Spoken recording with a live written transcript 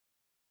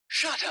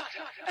Shut up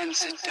and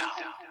sit down.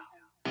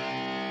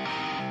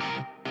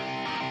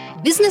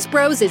 Business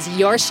Bros is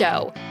your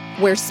show,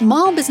 where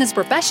small business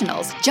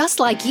professionals just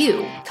like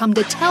you come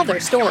to tell their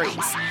stories.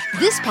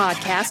 This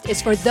podcast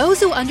is for those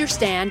who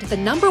understand the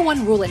number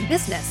one rule in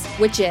business,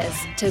 which is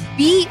to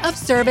be of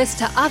service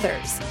to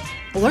others.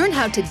 Learn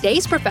how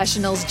today's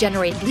professionals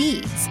generate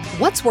leads,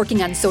 what's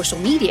working on social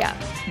media,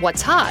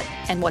 what's hot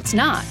and what's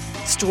not,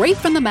 straight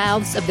from the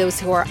mouths of those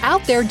who are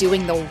out there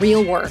doing the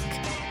real work.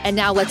 And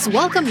now let's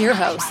welcome your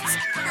hosts,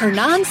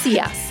 Hernan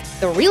Cias,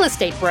 the real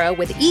estate bro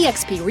with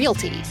eXp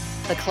Realty,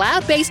 the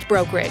cloud-based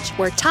brokerage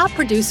where top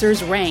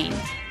producers reign,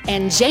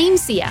 and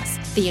James Cias,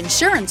 the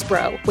insurance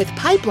bro with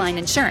Pipeline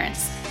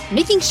Insurance,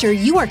 making sure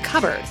you are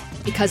covered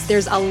because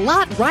there's a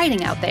lot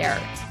riding out there.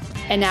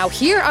 And now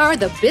here are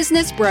the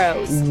Business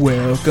Bros.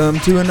 Welcome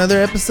to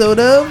another episode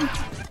of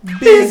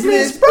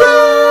Business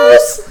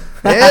Bros.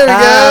 There we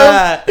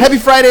go. Happy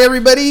Friday,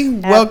 everybody.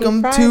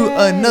 Welcome to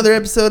another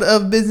episode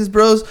of Business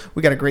Bros.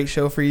 We got a great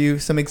show for you.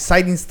 Some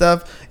exciting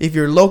stuff. If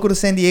you're local to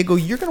San Diego,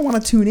 you're going to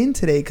want to tune in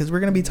today because we're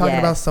going to be talking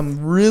about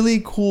some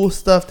really cool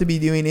stuff to be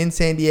doing in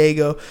San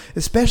Diego,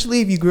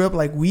 especially if you grew up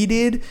like we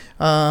did.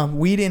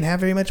 We didn't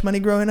have very much money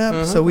growing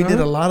up, so we did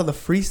a lot of the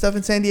free stuff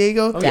in San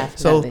Diego.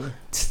 So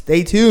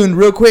stay tuned.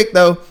 Real quick,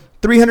 though.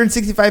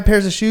 365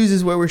 pairs of shoes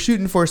is what we're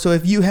shooting for. So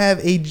if you have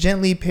a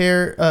gently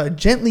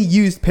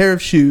used pair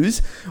of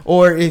shoes,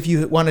 or if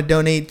you want to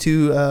donate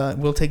to,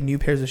 we'll take new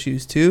pairs of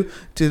shoes too,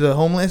 to the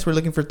homeless. We're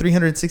looking for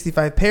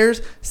 365 pairs,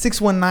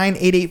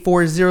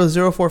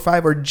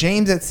 619-884-0045, or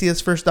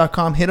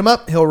james@csfirst.com. Hit him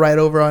up. He'll ride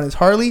over on his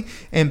Harley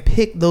and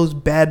pick those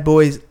bad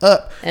boys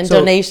up. And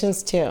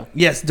donations too.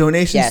 Yes,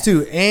 donations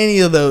too. Any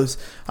of those.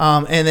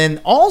 And then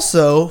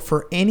also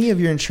for any of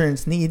your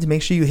insurance needs,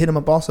 make sure you hit him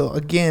up also.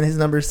 Again, his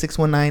number is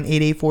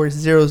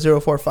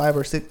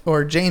 619-884-0045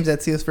 or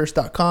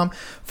james@csfirst.com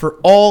for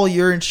all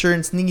your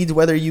insurance needs,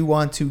 whether you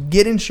want to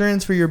get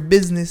insurance for your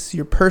business,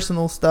 your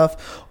personal stuff,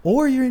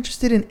 or you're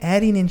interested in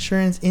adding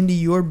insurance into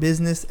your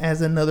business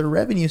as another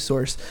revenue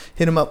source.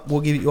 Hit him up.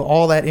 We'll give you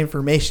all that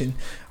information.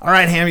 All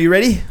right, Ham, you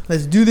ready?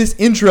 Let's do this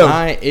intro.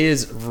 I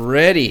is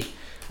ready.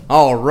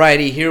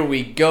 Alrighty, here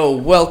we go.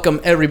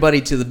 Welcome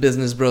everybody to the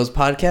Business Bros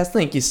podcast.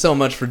 Thank you so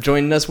much for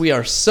joining us. We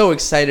are so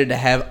excited to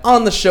have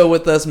on the show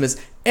with us Miss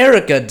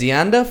Erika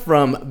Dianda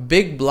from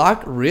Big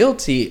Block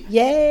Realty.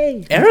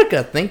 Yay!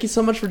 Erika, thank you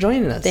so much for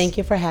joining us. Thank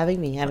you for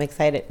having me. I'm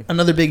excited.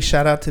 Another big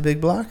shout out to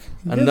Big Block.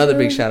 Another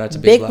big shout out to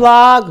Big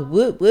Block.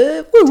 Whoop,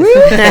 whoop. Woo, woo.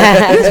 You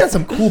guys got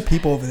some cool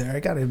people over there, I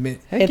gotta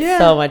admit. It's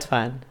so much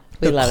fun.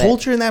 We love it. The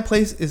culture in that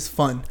place is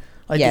fun.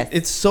 Like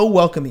it's so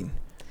welcoming.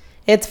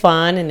 It's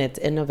fun and it's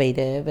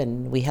innovative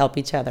and we help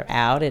each other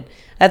out. And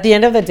at the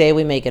end of the day,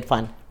 we make it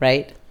fun,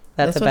 right?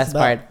 That's the best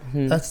part.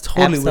 Mm-hmm. That's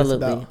totally what it's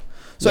about.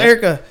 So,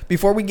 Erika,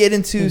 before we get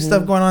into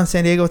stuff going on in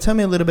San Diego, tell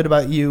me a little bit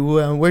about you.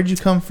 Where'd you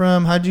come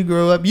from? How'd you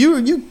grow up? I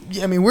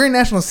mean, we're in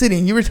National City,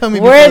 and you were telling me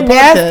before the podcast. We're in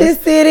Nasty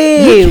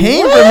City. You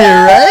came from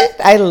here, right?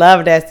 I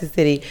love Nasty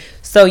City.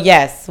 So,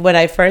 yes, when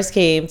I first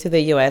came to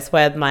the U.S.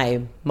 with my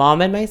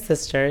mom and my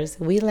sisters,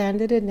 we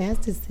landed in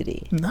Nasty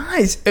City.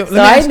 Nice. So,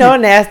 I know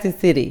Nasty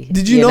City.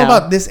 Did you know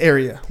about this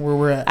area where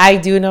we're at? I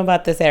do know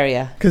about this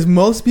area. Because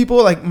most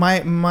people, like my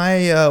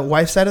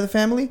wife's side of the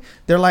family,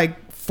 they're like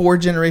 4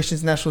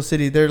 generations National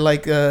City. They're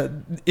like,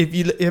 if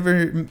you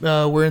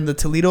ever were in the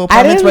Toledo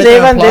apartments, I didn't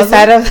live on this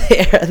side of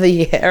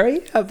the area,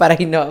 but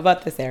I know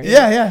about this area.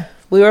 Yeah.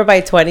 We were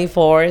by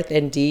 24th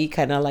and D,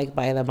 kind of like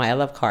by the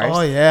Mile of Cars.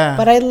 Oh, yeah.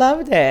 But I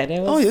loved it.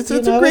 It was, it's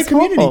a great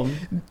community.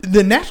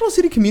 The National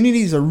City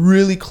community is a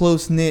really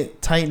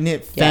close-knit,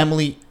 tight-knit,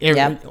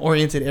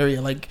 family-oriented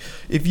area. Like,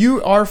 if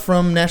you are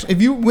from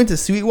if you went to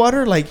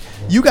Sweetwater, like,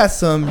 you got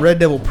some Red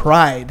Devil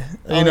pride.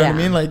 You know what I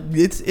mean? Like,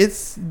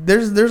 there's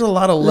a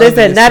lot of love.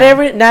 Listen, not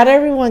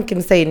everyone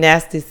can say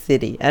Nasty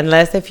City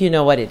unless if you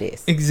know what it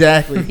is.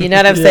 Exactly. You know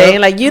what I'm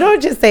saying? Like, you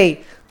don't just say,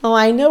 oh,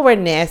 I know where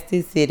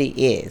Nasty City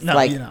is. No,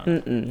 like,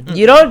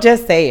 you don't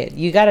just say it.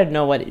 You got to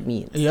know what it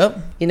means. Yep.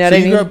 You know what I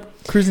mean? You grew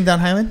up cruising down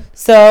Highland?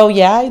 So,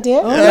 yeah, I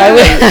did. Oh,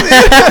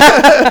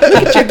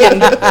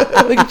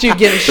 Look at you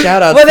getting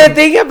shout outs. Well, the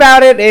thing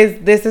about it is,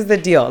 this is the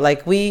deal.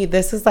 Like,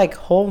 this is like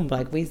home.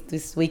 Like,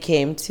 we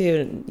came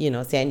to,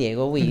 San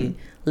Diego. We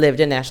lived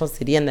in National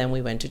City, and then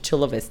we went to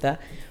Chula Vista.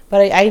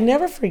 But I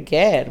never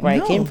forget where I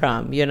came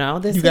from.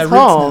 This is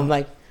home.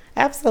 Like,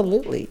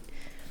 absolutely.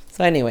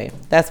 So anyway,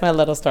 that's my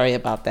little story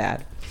about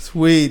that.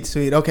 Sweet.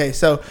 Okay,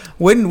 so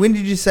when did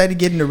you decide to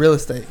get into real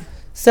estate?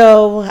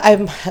 So I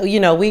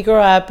grew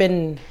up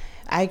in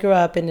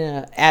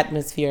an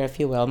atmosphere, if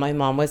you will. My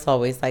mom was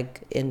always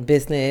like in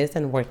business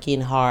and working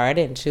hard,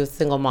 and she was a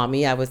single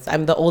mommy.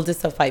 I'm the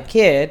oldest of 5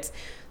 kids,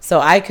 so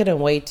I couldn't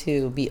wait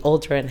to be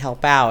older and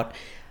help out.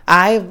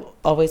 I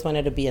always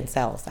wanted to be in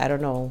sales. I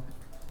don't know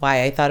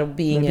why. I thought of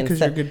being in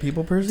because you're a good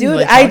people person. Dude,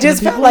 like I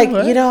just felt like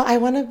what? I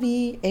want to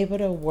be able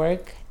to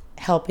work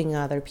helping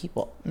other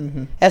people,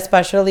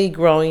 especially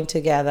growing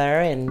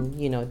together and,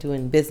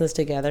 doing business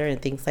together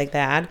and things like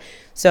that.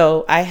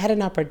 So I had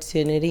an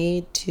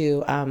opportunity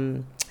to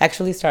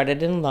actually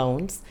started in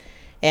loans.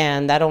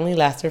 And that only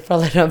lasted for a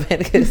little bit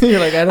because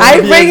You're like,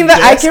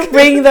 I can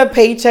bring the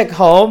paycheck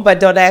home, but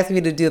don't ask me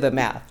to do the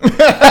math.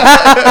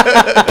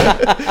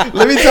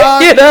 Let me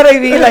talk. You know what I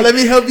mean? Like, let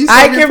me help you solve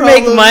I your can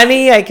make problems.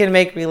 money. I can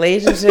make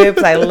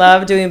relationships. I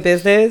love doing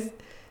business.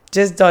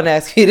 Just don't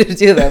ask me to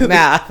do the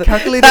math.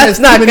 Calculator That's has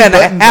too not many going to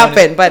buttons on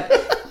happen. But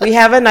we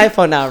have an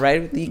iPhone now,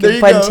 right? You There can you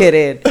punch go. it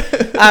in.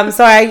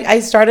 So I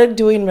started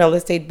doing real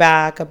estate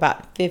back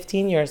about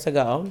 15 years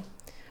ago.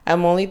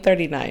 I'm only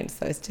 39,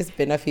 so it's just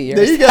been a few years.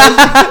 There you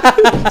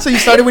go. So you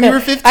started when you were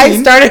 15. I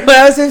started when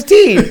I was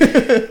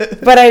 15.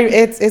 But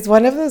it's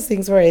one of those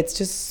things where it's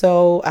just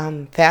so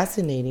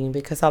fascinating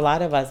because a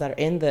lot of us that are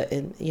in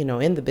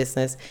the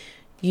business,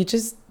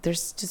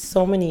 there's just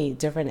so many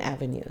different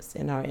avenues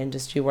in our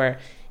industry where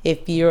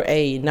if you're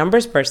a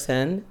numbers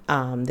person,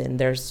 then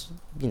there's,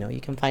 you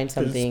can find There's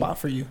a something. spot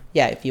for you.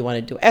 Yeah, if you want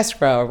to do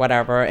escrow or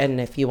whatever,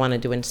 and if you want to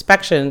do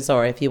inspections,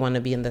 or if you want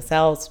to be in the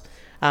sales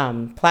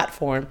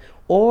platform,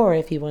 or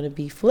if you want to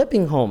be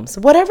flipping homes,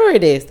 whatever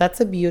it is, that's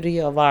the beauty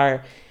of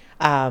our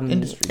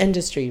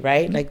industry,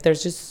 right? Mm-hmm. Like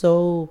there's just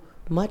so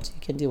much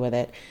you can do with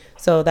it.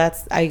 So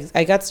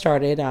I got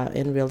started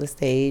in real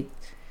estate.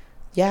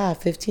 Yeah,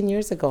 15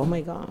 years ago. Oh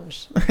my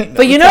gosh.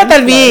 But you know what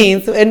that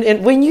means?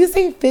 And when you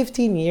say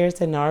 15 years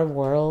in our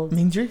world, It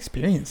means your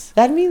experience.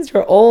 that means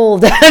you're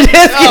old. Why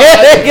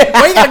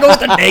you gotta go with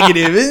the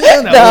negative?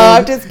 No,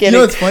 I'm just kidding. You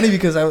know, it's funny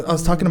because I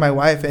was talking to my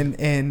wife,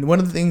 and one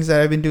of the things that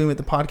I've been doing with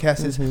the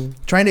podcast is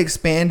trying to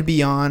expand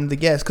beyond the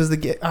guest. Because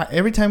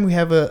every time we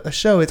have a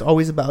show, it's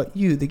always about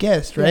you, the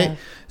guest, right? Yeah.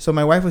 So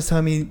my wife was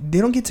telling me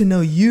they don't get to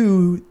know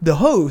you, the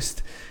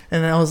host.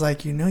 And I was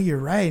like, you're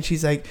right. And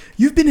she's like,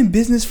 you've been in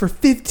business for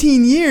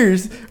 15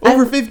 years,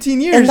 over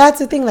 15 years. And that's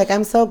the thing. Like,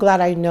 I'm so glad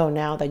I know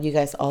now that you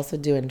guys also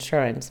do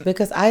insurance,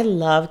 because I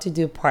love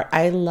to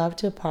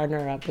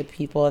partner up with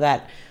people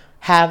that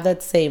have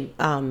that same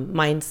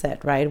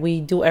mindset, right?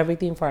 We do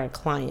everything for our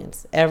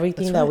clients,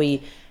 everything that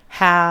we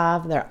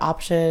have, their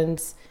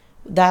options.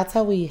 That's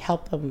how we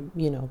help them,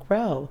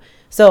 grow.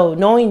 So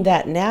knowing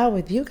that now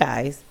with you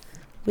guys,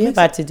 we're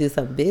about to do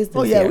some business.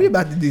 Oh, yeah, here. we're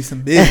about to do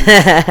some business.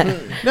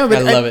 No, but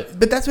I love it.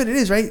 But that's what it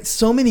is, right?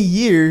 So many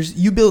years,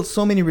 you build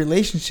so many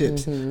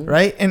relationships,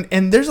 right?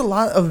 And there's a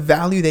lot of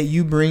value that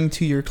you bring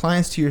to your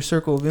clients, to your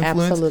circle of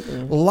influence.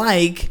 Absolutely.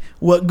 Like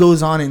what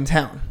goes on in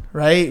town,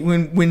 right?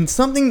 When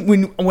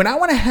I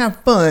want to have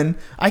fun,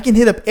 I can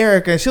hit up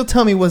Erika and she'll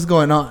tell me what's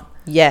going on.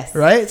 Yes.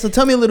 Right? So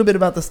tell me a little bit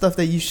about the stuff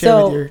that you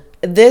share with your...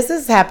 This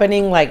is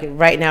happening like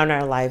right now in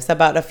our lives.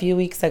 About a few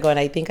weeks ago, and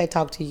I think I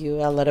talked to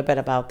you a little bit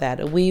about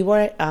that. We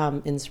were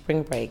in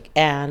spring break,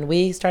 and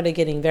we started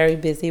getting very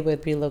busy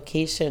with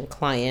relocation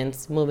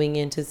clients moving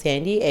into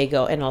San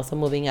Diego and also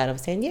moving out of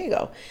San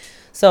Diego.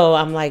 So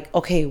I'm like,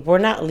 okay, we're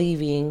not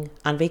leaving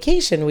on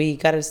vacation. We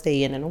got to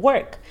stay in and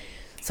work.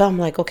 So I'm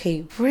like,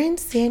 okay, we're in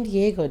San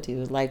Diego,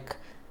 dude. Like,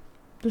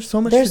 there's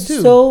so much to do.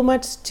 There's so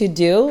much to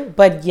do,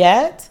 but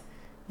yet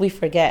we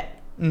forget.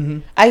 Mm-hmm.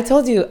 I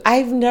told you,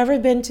 I've never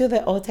been to the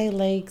Otay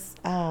Lakes.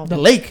 The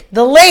lake,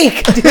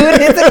 dude.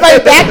 It's in my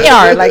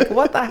backyard. Like,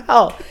 what the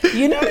hell?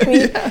 You know what I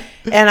mean? Yeah.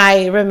 And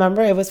I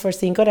remember it was for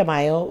Cinco de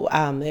Mayo.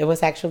 It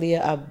was actually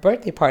a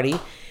birthday party.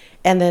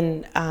 And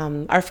then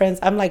our friends,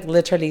 I'm like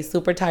literally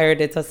super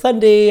tired. It's a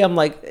Sunday. I'm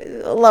like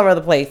all over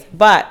the place.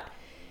 But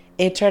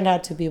it turned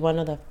out to be one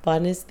of the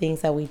funnest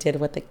things that we did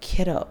with the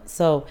kiddo.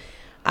 So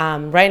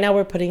right now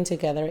we're putting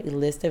together a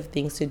list of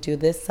things to do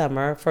this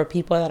summer for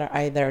people that are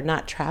either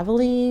not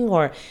traveling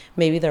or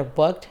maybe they're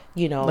booked,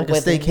 like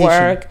with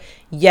work.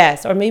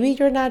 Yes. Or maybe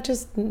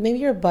maybe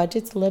your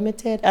budget's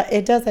limited.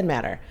 It doesn't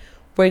matter.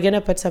 We're going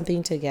to put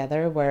something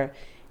together where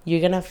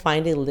you're going to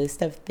find a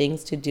list of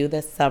things to do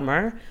this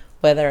summer,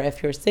 whether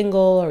if you're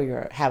single or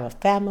you have a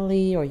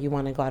family or you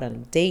want to go out on a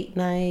date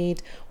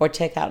night or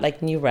check out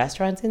like new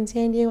restaurants in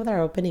San Diego that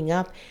are opening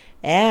up.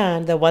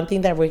 And the one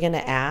thing that we're going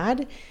to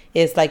add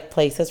is like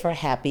places for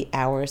happy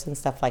hours and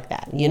stuff like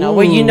that,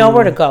 where you know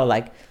where to go.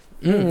 Like,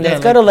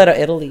 let's go to Little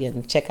Italy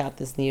and check out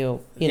this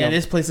new,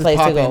 this place is to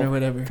popping go or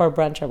whatever. for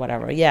brunch or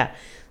whatever. Yeah.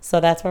 So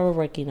that's what we're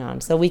working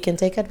on. So we can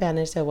take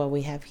advantage of what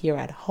we have here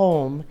at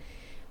home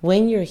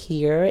when you're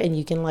here, and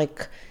you can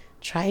like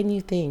try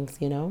new things,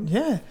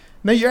 Yeah.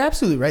 No, you're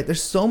absolutely right.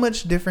 There's so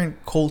much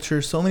different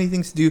culture, so many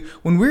things to do.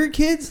 When we were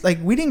kids, like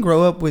we didn't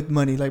grow up with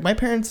money. Like my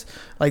parents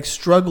like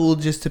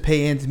struggled just to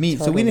pay ends meet.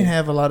 So we didn't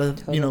have a lot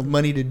of,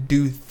 money to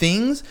do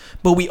things,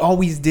 but we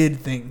always did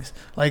things.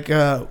 Like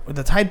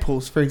the tide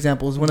pools, for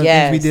example, is one of the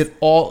things we did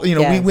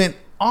we went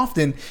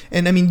often.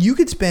 And I mean, you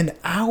could spend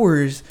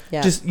hours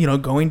just,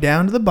 going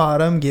down to the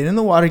bottom, get in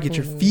the water, get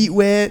your feet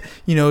wet,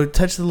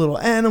 touch the little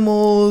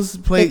animals,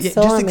 play, it's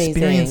so just amazing.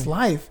 Experience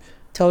life.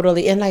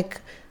 Totally. And like,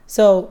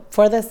 so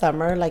for the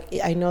summer, like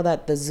I know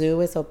that the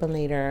zoo is open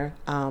later.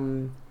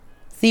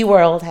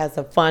 SeaWorld has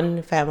a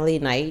fun family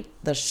night,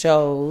 the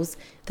shows.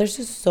 There's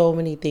just so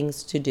many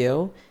things to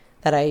do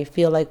that I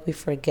feel like we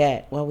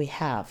forget what we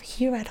have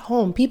here at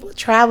home. People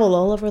travel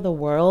all over the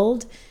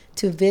world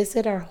to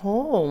visit our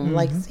home,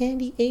 like San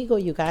Diego,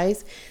 you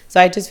guys. So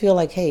I just feel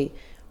like, hey,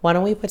 why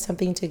don't we put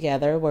something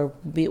together where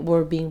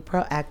we're being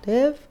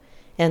proactive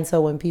And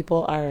so when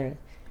people are,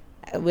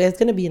 it's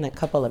going to be in a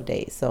couple of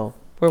days. So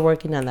we're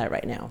working on that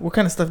right now. What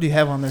kind of stuff do you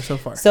have on there so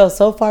far?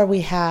 So far we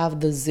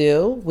have the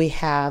zoo.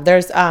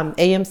 There's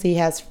AMC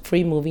has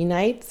free movie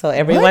night, so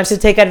everyone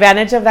should take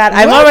advantage of that.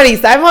 I'm already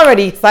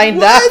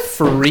signed up.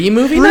 Free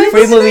movie night?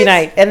 Free movie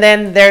night. And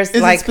then there's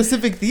Is it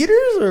specific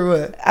theaters or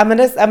what? I'm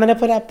gonna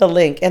put up the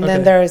link. And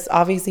then there's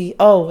obviously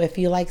if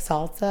you like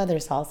salsa,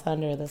 there's salsa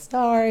under the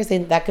stars,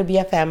 and that could be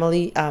a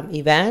family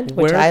event,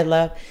 which I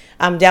love.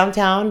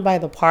 Downtown by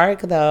the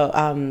park.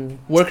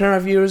 Where can our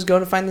viewers go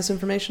to find this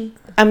information?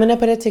 I'm going to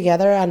put it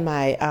together on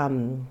my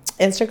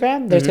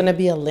Instagram. There's going to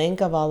be a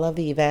link of all of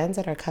the events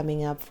that are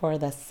coming up for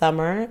the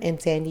summer in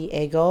San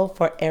Diego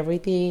for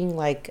everything,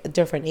 like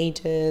different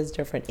ages,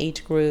 different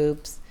age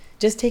groups.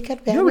 Just take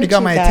advantage. You already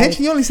got my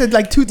attention. You only said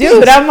like 2 things.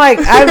 Dude, I'm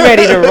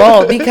ready to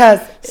roll because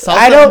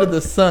under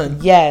the sun.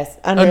 Yes,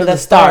 under the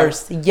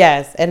stars.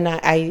 Yes, and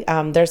I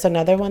there's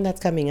another one that's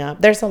coming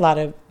up. There's a lot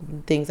of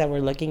things that we're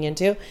looking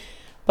into.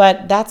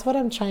 But that's what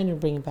I'm trying to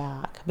bring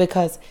back,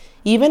 because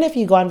even if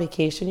you go on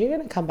vacation, you're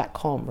going to come back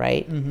home,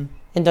 right? Mm-hmm.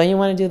 And don't you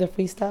want to do the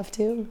free stuff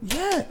too?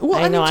 Yeah.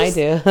 Well, I know I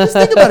do. Just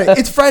think about it.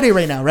 It's Friday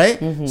right now, right?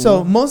 Mm-hmm.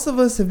 So most of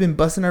us have been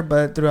busting our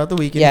butt throughout the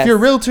week. And if you're a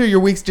realtor, your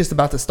week's just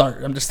about to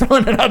start. I'm just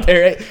throwing it out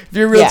there, right? If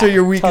you're a realtor,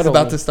 your week is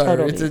about to start.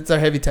 Totally. It's our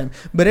heavy time.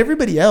 But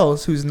everybody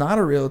else who's not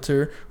a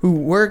realtor, who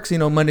works,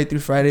 Monday through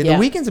Friday, the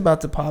weekend's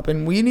about to pop,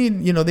 and we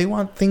need, they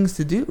want things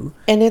to do.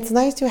 And it's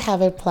nice to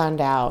have it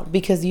planned out,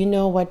 because you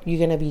know what you're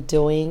going to be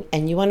doing,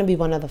 and you want to be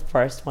one of the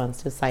first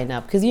ones to sign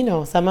up. Because,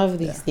 some of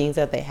these things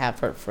that they have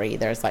for free,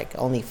 there's like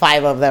only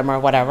 5 of them or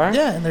whatever.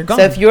 Yeah, and they're gone.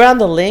 So if you're on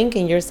the link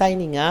and you're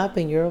signing up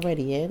and you're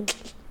already in,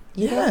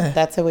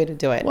 that's a way to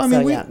do it. Well,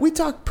 I mean, we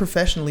talk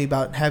professionally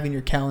about having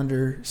your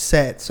calendar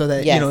set so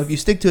that, if you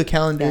stick to a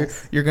calendar,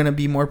 you're going to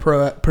be more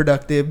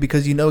productive,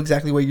 because you know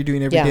exactly what you're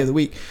doing every day of the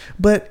week.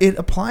 But it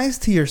applies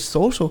to your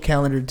social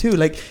calendar too.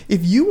 Like,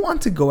 if you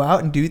want to go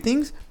out and do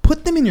things,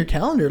 put them in your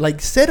calendar.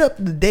 Like, set up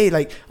the day.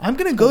 Like, I'm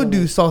going to go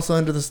do Salsa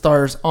Under the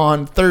Stars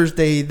on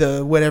Thursday,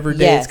 the whatever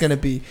day it's going to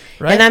be.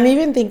 Right. And I'm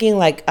even thinking,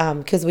 like,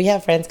 because we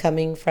have friends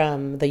coming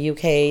from the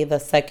UK the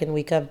second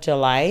week of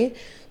July.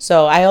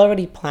 So I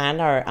already planned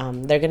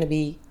they're going to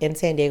be in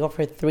San Diego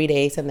for 3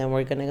 days, and then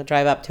we're going to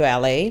drive up to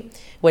LA,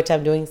 which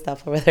I'm doing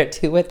stuff over there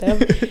too with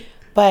them.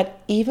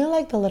 But even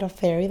like the little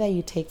ferry that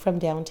you take from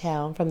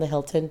downtown, from the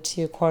Hilton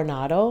to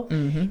Coronado,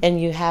 and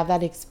you have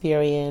that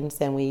experience,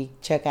 and we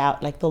check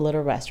out like the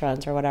little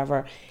restaurants or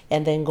whatever,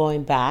 and then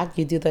going back,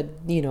 you do the,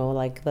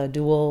 like the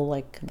dual,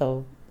 like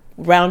the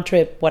round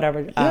trip,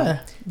 whatever. The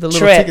little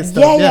trip. ticket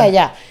stuff.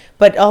 Yeah.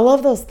 But all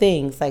of those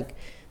things, like,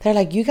 they're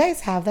like, you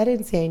guys have that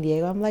in San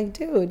Diego? I'm like,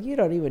 dude, you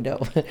don't even know.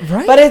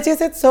 Right. But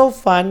it's so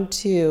fun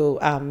to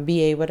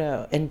be able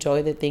to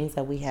enjoy the things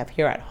that we have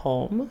here at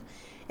home.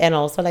 And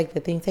also, like,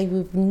 the things that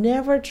we've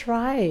never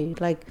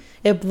tried. Like,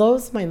 it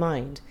blows my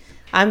mind.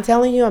 I'm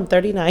telling you, I'm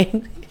 39.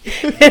 And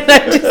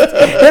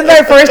it's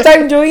my first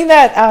time doing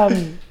that.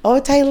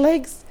 Thai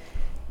legs.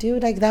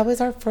 Dude, like, that was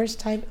our first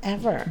time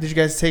ever. Did you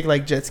guys take,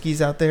 like, jet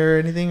skis out there or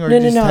anything? Or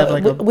No. have,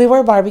 like, we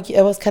were barbecue.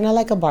 It was kind of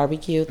like a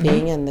barbecue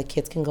thing, and the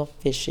kids can go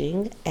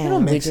fishing.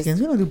 And Mexicans,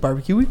 we don't do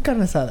barbecue. We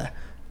carne asada.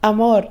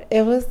 Amor,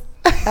 it was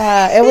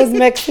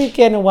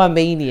Mexican and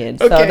Wamanian.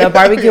 So the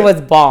barbecue was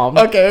bomb.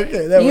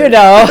 Okay.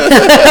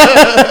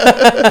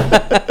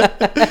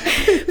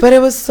 But it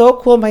was so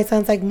cool. My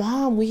son's like,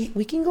 Mom,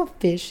 we can go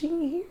fishing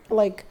here.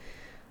 Like,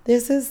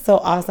 this is so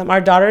awesome.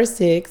 Our daughter's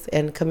 6,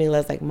 and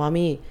Camila's like,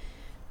 Mommy,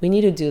 we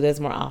need to do this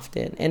more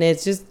often. And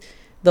it's just,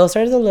 those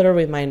are the little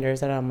reminders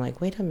that I'm like,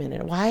 wait a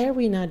minute, why are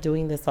we not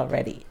doing this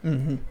already?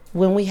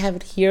 When we have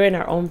it here in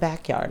our own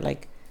backyard?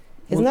 Like,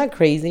 isn't that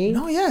crazy?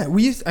 No, yeah.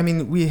 We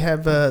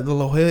have the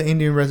La Jolla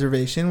Indian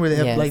Reservation, where they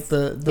have like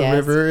the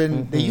river,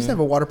 and they used to have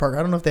a water park.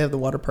 I don't know if they have the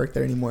water park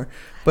there anymore,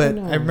 but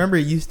I remember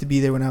it used to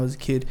be there when I was a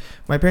kid.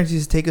 My parents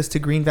used to take us to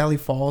Green Valley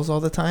Falls all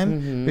the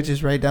time, which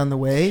is right down the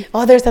way.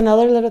 Oh, there's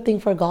another little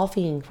thing for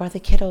golfing for the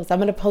kiddos. I'm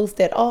gonna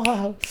post it.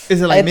 Oh,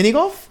 is it like mini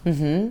golf?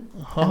 I'm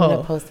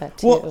gonna post that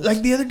too. Well,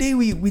 like the other day,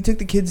 we took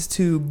the kids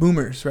to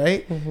Boomers,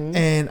 right?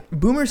 And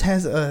Boomers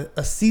has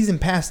a season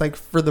pass. Like,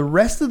 for the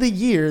rest of the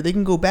year, they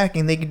can go back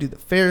and they can do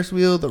the Ferris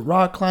wheel, the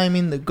rock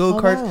climbing, the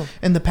go-karts,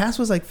 and the pass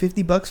was like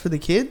 $50 for the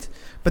kids.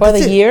 But for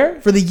the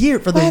year? For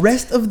the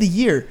rest of the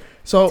year.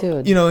 So,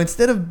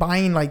 instead of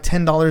buying like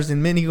 $10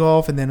 in mini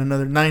golf and then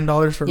another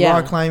 $9 for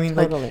rock climbing,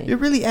 like, it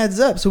really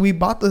adds up. So we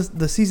bought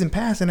the season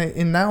pass,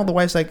 and now the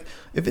wife's like,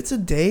 if it's a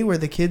day where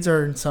the kids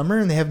are in summer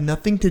and they have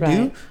nothing to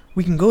do,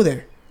 we can go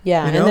there.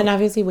 Yeah, and then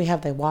obviously we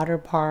have the water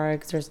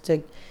parks.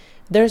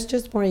 There's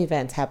just more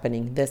events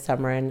happening this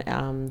summer,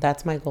 and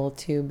that's my goal,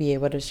 to be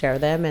able to share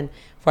them and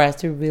for us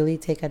to really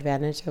take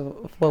advantage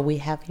of what we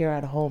have here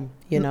at home,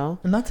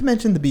 Not to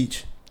mention the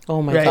beach.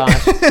 Oh my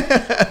gosh.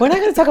 We're not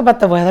going to talk about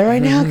the weather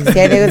right now, because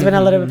San Diego's been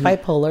a little bit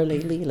bipolar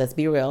lately. Let's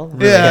be real.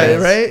 Yeah,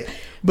 right?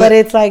 But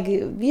it's like,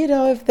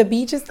 if the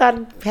beach is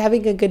not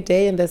having a good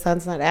day and the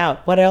sun's not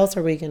out, what else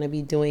are we going to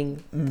be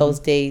doing those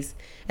days?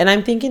 And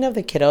I'm thinking of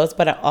the kiddos,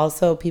 but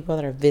also people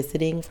that are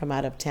visiting from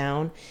out of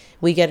town.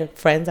 We get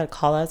friends that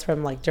call us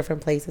from like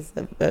different places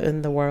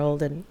in the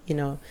world and,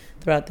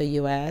 throughout the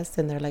U.S.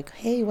 And they're like,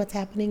 hey, what's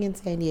happening in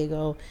San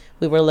Diego?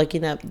 We were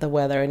looking up the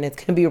weather and it's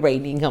going to be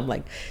raining. I'm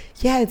like,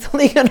 yeah, it's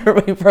only going to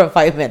rain for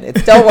 5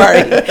 minutes. Don't worry.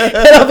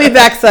 It'll be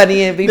back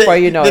sunny and before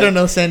you know They it. don't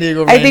know San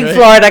Diego rain, I think right?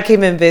 Florida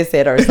came and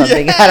visit or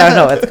something. Yeah. I don't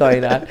know what's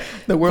going on.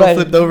 The world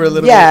flipped over a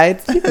little bit. Yeah,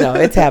 it's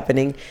it's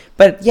happening.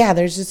 But yeah,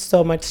 there's just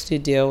so much to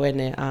do, and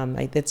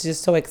it's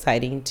just so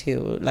exciting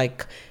to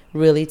like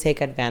really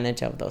take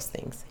advantage of those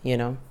things,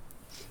 Well,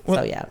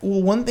 so yeah.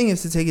 Well, one thing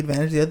is to take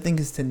advantage. The other thing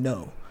is to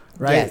know.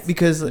 Right? Yes.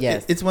 Because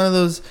Yes. it's one of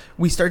those,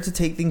 we start to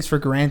take things for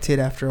granted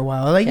after a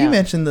while. Like you Yeah.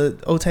 mentioned the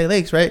Otay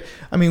Lakes, right?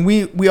 I mean,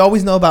 we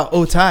always know about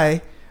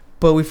Otay,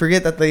 but we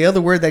forget that the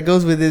other word that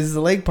goes with it is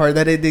the lake part,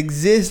 that it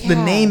exists. The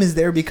Yeah. name is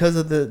there because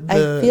of the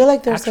I feel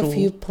like there's a actual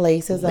few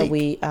places that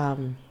lake.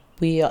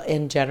 we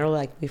in general,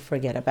 like, we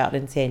forget about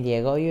in San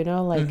Diego, like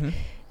Mm-hmm.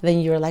 then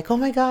you're like, oh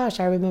my gosh,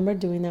 I remember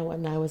doing that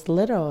when I was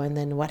little. And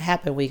then what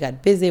happened? We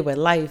got busy with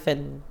life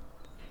and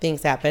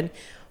things happened.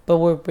 But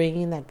we're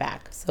bringing that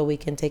back so we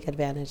can take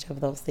advantage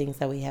of those things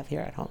that we have here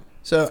at home.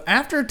 So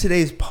after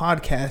today's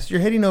podcast, you're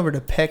heading over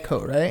to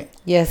Petco, right?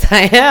 Yes,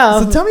 I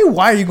am. So tell me,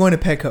 why are you going to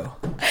Petco?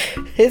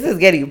 This is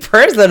getting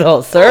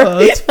personal, sir. Oh,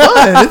 it's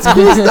fun. It's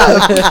cool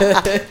stuff.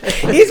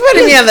 He's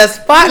putting me on the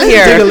spot Dig a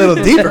here. little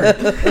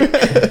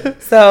deeper.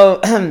 So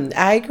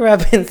I grew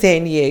up in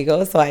San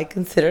Diego, so I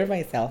consider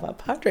myself a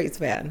Padres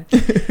fan.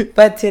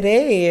 But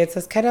today, it's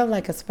just kind of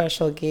like a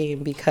special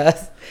game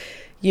because,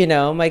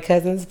 my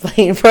cousin's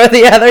playing for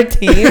the other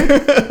team.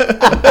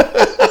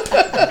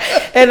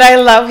 And I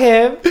love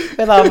him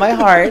with all my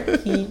heart.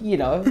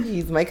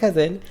 He's my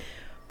cousin.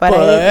 But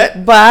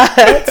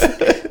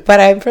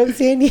I'm from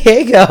San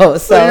Diego,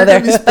 So you're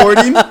going to be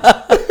sporting?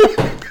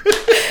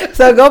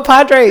 So go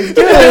Padres,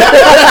 dude.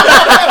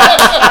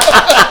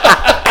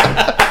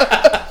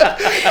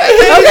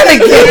 I'm gonna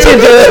get you,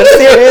 dude.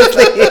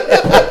 Seriously,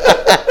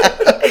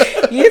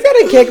 he's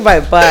gonna kick my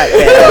butt,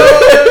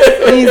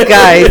 man. These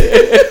guys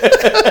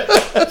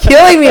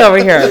killing me over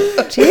here.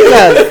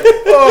 Jesus.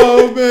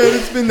 Oh man,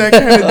 it's been that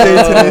kind of day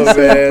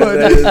today. Oh man,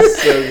 that is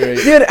so great.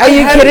 Dude, are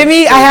you kidding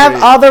me? I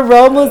have all the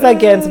Romans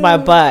against my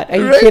butt. Are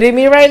you Right? kidding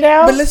me right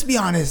now? But let's be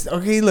honest,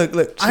 okay? Look.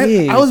 I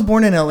Jeez. was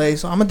born in LA,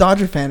 so I'm a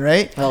Dodger fan,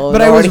 right? Oh,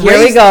 but I Lord, was here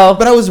we raised, go.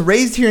 But I was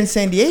raised here in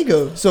San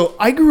Diego, so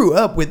I grew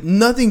up with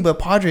nothing but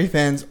Padre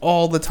fans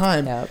all the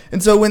time. Yep.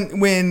 And so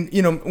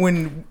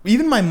when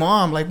even my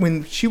mom, like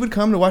when she would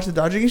come to watch the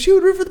Dodgers, she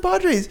would root for the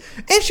Padres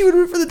and she would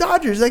root for the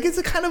Dodgers. Like it's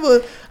a kind of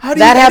a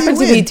That happened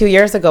to me 2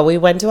 years ago. We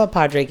went to a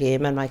Padre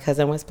game and my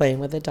cousin was playing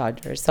with the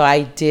Dodgers. So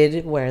I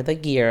did wear the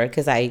gear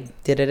because I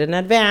did it in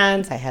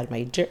advance. I had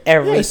my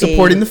everything. Yeah,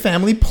 supporting the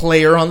family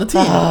player on the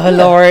team. Oh,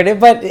 Lord.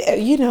 But,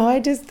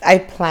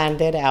 I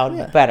planned it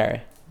out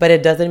better. But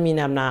it doesn't mean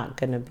I'm not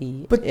going to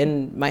be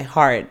in my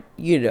heart,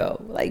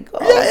 like,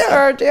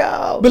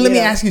 Sergio. But let me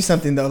ask you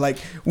something though. Like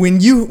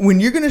when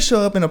you're gonna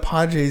show up in a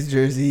Padres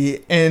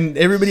jersey and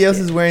everybody else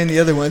is wearing the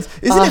other ones,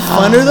 isn't it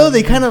funner though?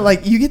 They kind of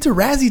like you get to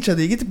razz each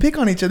other, you get to pick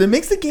on each other. It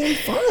makes the game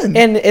fun.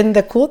 And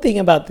the cool thing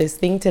about this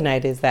thing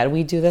tonight is that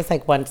we do this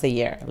like once a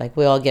year. Like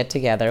we all get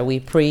together. We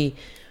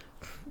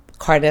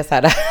carne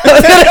asada.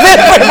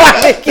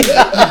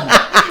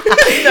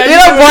 We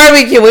don't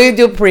barbecue. We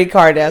do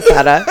pre-carne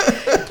asada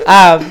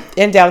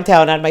in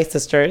downtown at my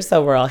sister's.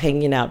 So we're all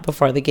hanging out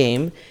before the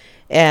game.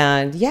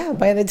 And yeah,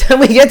 by the time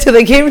we get to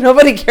the game,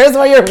 nobody cares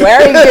what you're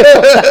wearing.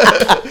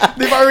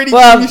 They've already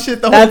given you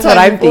shit the whole time. That's what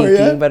I'm before,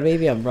 thinking, yeah? but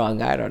maybe I'm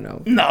wrong. I don't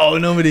know. No,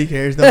 nobody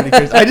cares. Nobody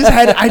cares. I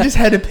just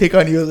had to pick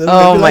on you a little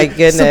bit. Oh Be my like,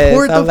 goodness!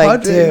 Support I'm the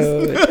like,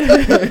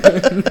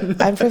 Padres. dude,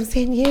 I'm from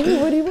San Diego.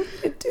 What do you want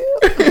me to do?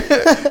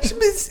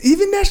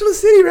 Even National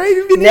City, right?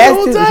 You've been here the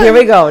whole Nasty, time. here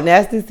we go.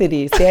 Nasty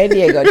City, San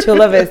Diego,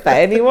 Chula Vista.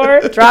 Any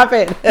more? Drop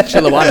it.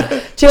 Chihuahua.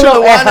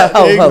 Chulawana.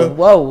 There you go.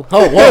 Whoa.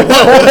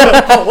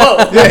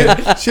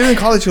 Yeah, she didn't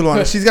call it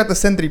Chulawana. She's got the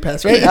Sentry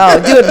Pass, right?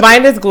 Oh, dude,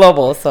 mine is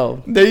global.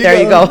 So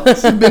there you go.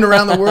 She's been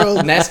around the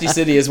world. Nasty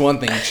City is one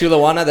thing.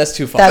 Chihuahua, that's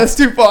too far. That's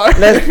too far.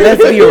 Let's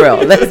be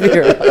real.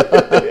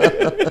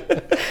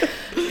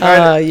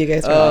 You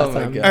guys are Oh,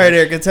 my awesome. God. All right,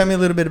 Erika, tell me a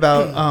little bit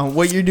about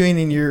what you're doing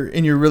in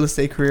your real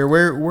estate career.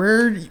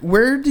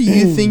 Where do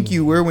you think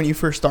you were when you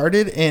first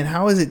started, and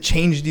how has it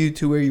changed you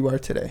to where you are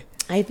today?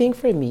 I think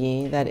for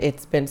me that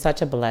it's been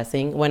such a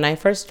blessing. When I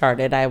first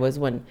started, I was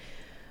when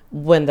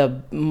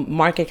the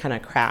market kind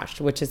of crashed,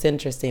 which is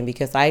interesting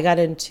because I got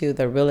into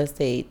the real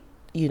estate,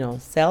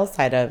 sales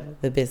side of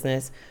the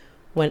business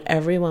when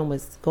everyone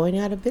was going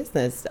out of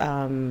business.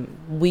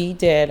 We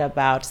did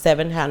about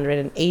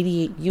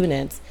 788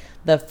 units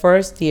the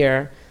first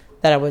year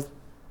that I was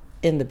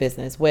in the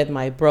business with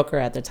my broker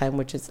at the time,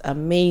 which is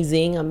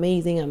amazing,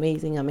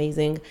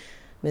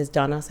 Ms.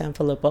 Donna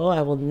Sanfilippo.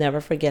 I will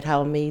never forget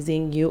how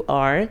amazing you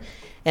are.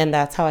 And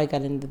that's how I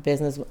got into the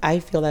business. I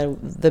feel that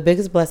the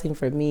biggest blessing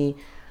for me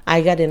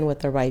I got in with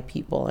the right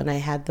people, and I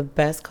had the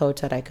best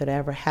coach that I could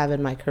ever have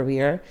in my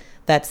career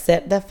that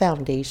set the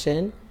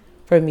foundation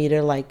for me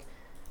to like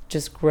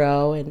just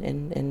grow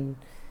and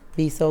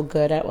be so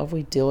good at what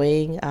we're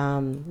doing.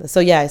 So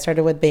yeah, I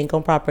started with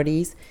bank-owned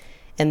properties,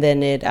 and then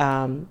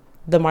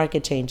the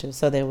market changes.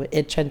 So then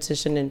it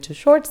transitioned into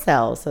short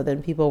sales. So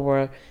then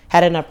people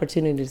had an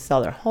opportunity to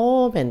sell their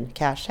home and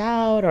cash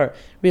out, or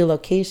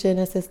relocation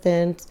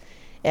assistance.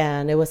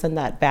 And it wasn't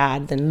that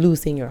bad than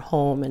losing your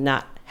home and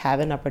not have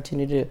an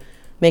opportunity to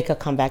make a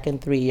comeback in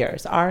 3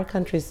 years. Our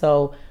country's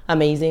so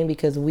amazing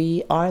because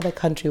we are the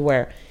country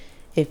where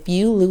if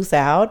you lose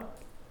out,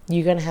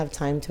 you're going to have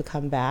time to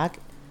come back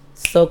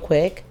so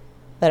quick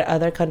that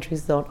other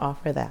countries don't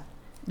offer that.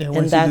 Yeah,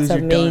 and that's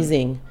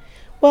amazing.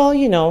 Well,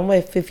 you know,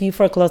 if you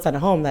foreclose on a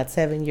home, that's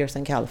 7 years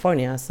in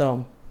California.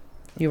 So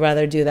you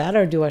rather do that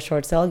or do a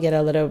short sale, get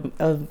a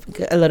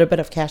little bit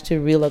of cash to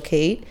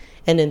relocate,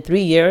 and in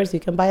 3 years you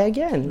can buy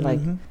again. Like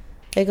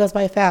it goes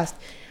by fast.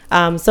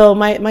 So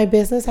my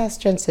business has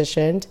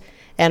transitioned,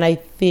 and I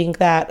think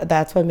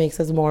that's what makes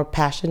us more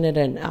passionate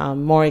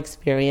and more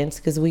experienced,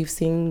 because we've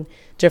seen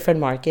different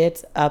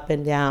markets up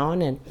and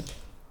down, and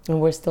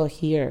we're still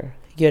here,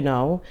 you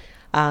know.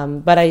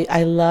 But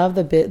I love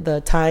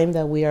the time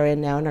that we are in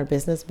now in our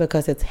business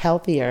because it's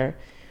healthier.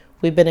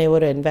 We've been able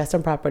to invest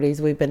in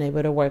properties. We've been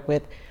able to work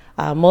with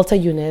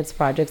multi-units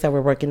projects that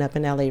we're working up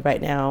in LA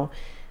right now.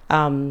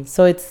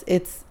 So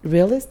it's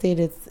real estate.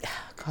 It's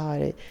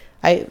God.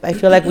 I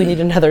feel like we need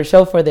another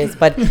show for this,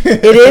 but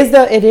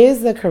it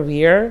is the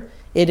career.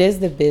 It is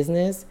the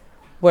business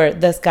where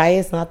the sky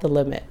is not the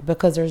limit,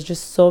 because there's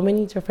just so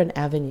many different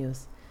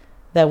avenues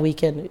that we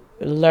can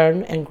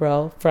learn and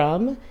grow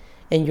from,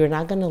 and you're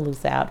not going to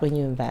lose out when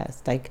you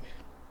invest. Like,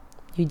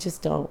 you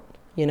just don't,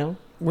 you know.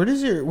 Where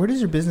does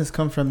your business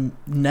come from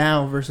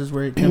now versus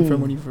where it came from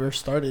when you first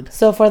started?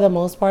 So for the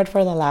most part,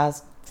 for the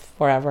last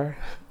forever,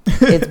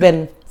 it's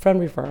been from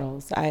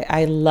referrals.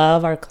 I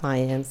love our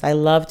clients. I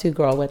love to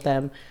grow with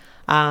them.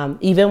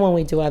 Even when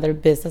we do other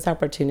business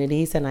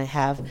opportunities, and I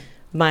have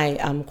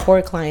my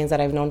core clients that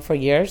I've known for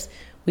years,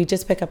 we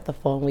just pick up the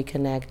phone, we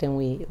connect, and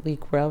we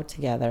grow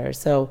together.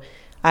 So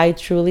I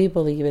truly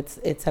believe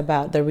it's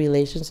about the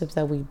relationships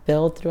that we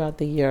build throughout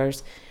the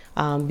years,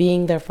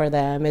 being there for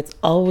them. It's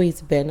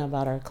always been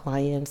about our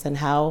clients and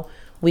how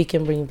we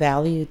can bring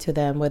value to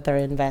them with our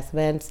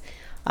investments.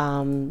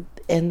 And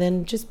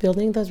then just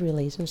building those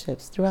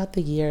relationships throughout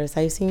the years.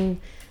 I've seen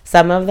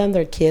some of them,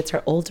 their kids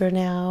are older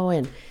now,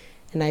 and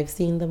I've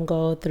seen them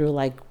go through,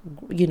 like,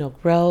 you know,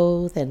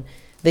 growth, and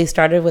they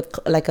started with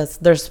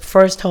their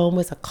first home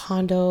was a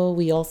condo.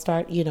 We all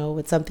start, you know,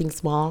 with something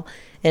small,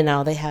 and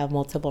now they have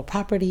multiple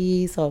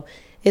properties. So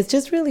it's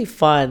just really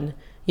fun,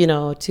 you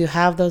know, to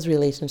have those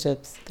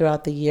relationships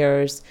throughout the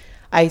years.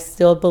 I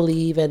still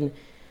believe in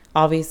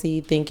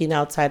obviously thinking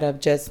outside of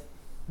just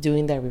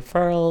doing their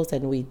referrals,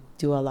 and we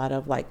do a lot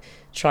of like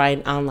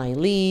trying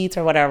online leads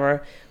or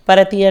whatever. But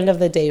at the end of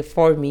the day,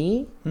 for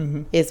me,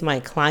 it's my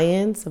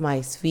clients,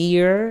 my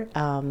sphere,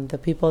 the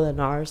people in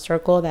our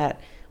circle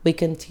that we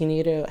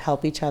continue to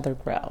help each other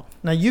grow.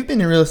 Now, you've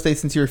been in real estate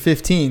since you were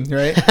 15,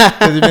 right?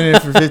 Because you've been in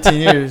it for 15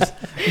 years.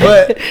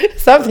 But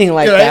something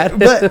like that.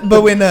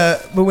 but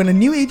when a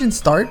new agent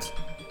starts,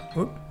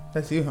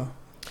 that's you, huh?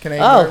 Can I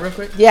ignore it real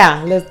quick?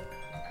 Yeah,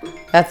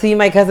 that's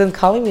my cousin's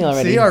calling me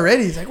already. See,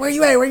 already. He's like, where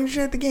you at? Where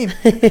you at the game?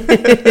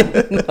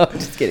 No, I'm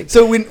just kidding.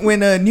 So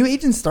when a new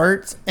agent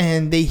starts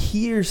and they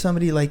hear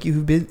somebody like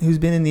you who's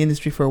been in the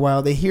industry for a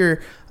while, they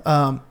hear,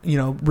 you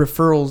know,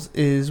 referrals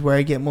is where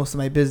I get most of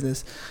my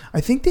business. I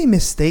think they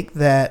mistake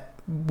that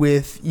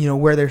with, you know,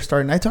 where they're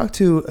starting. I talked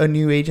to a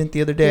new agent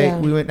the other day. Yeah.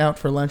 We went out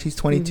for lunch. He's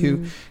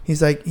 22.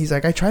 He's like,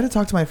 I try to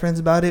talk to my friends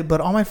about it, but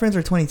all my friends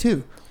are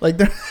 22. Like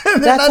they're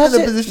not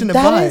in a position to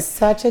buy. That is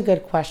such a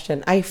good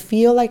question. I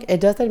feel like it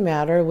doesn't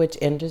matter which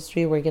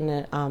industry we're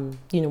gonna,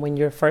 you know, when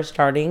you're first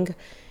starting,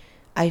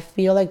 I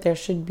feel like there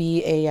should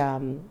be a,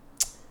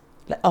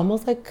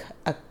 almost like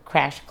a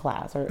crash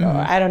class or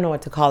I don't know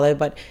what to call it,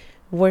 but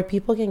where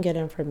people can get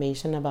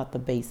information about the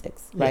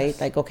basics, right? Yes.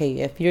 Like, okay,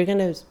 if you're going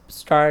to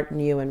start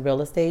new in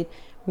real estate,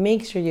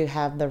 make sure you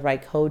have the right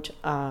coach,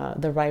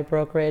 the right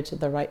brokerage,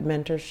 the right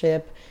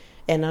mentorship,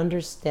 and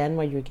understand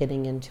what you're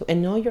getting into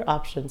and know your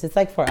options. It's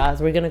like for us,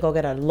 we're going to go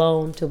get a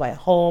loan to buy a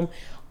home,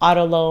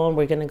 auto loan.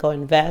 We're going to go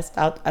invest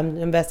out. I'm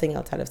investing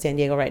outside of San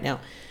Diego right now,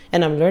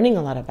 and I'm learning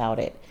a lot about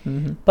it.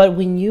 But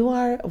when you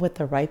are with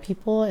the right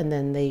people, and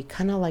then they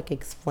kind of like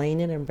explain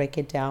it and break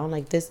it down,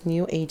 like this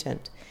new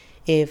agent,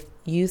 if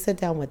you sit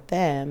down with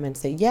them and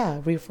say, yeah,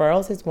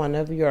 referrals is one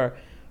of your,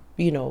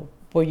 you know,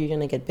 where you're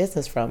going to get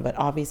business from. But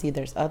obviously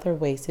there's other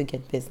ways to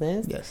get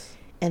business. Yes.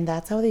 And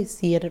that's how they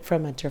see it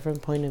from a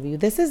different point of view.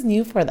 This is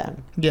new for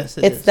them. Yes,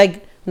 it's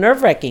like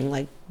nerve-wracking.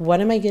 Like, what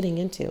am I getting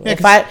into?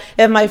 Yeah,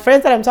 if my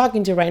friends that I'm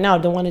talking to right now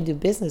don't want to do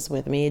business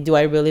with me, do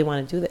I really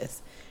want to do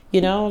this?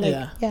 You know?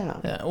 Like,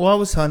 yeah. Well, I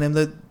was telling him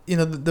that, you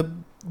know,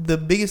 the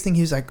biggest thing,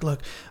 he was like,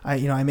 look,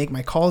 I make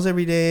my calls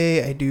every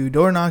day. I do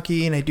door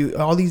knocking. I do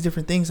all these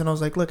different things. And I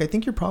was like, look, I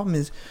think your problem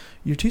is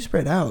you're too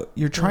spread out.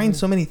 You're trying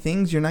so many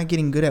things. You're not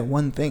getting good at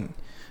one thing.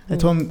 I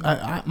told him,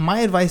 my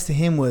advice to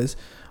him was,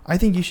 I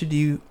think you should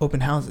do open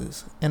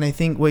houses. And I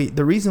think,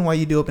 the reason why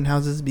you do open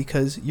houses is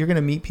because you're going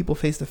to meet people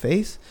face to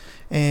face.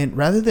 And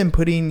rather than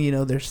putting,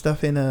 their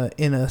stuff in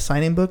a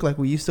sign-in book like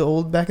we used to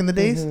old back in the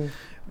days,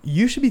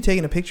 you should be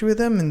taking a picture with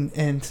them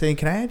and saying,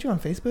 can I add you on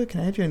Facebook?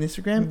 Can I add you on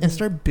Instagram? And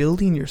start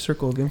building your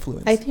circle of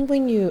influence. I think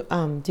when you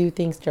do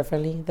things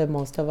differently, the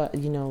most of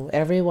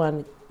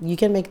everyone, you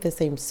can make the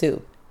same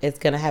soup. It's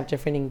going to have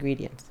different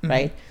ingredients,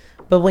 right?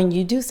 But when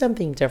you do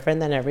something different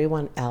than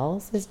everyone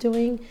else is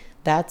doing,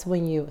 that's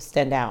when you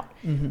stand out.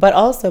 But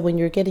also when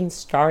you're getting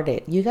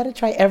started, you got to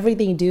try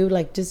everything, dude.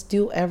 Like, just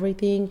do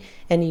everything,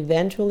 and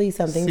eventually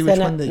something's see which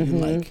one that you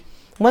like.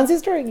 Once you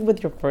start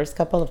with your first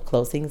couple of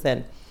closings,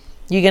 and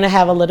you're gonna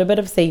have a little bit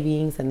of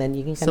savings, and then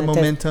you can some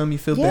momentum. You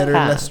feel better,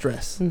 less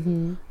stress.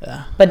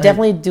 Yeah, but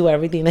definitely do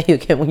everything that you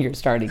can when you're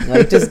starting.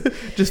 Like,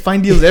 just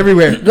find deals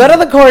everywhere. Go to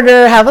the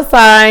corner, have a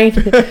sign,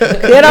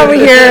 get over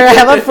here,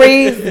 have a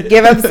freeze,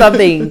 give him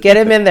something, get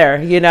him in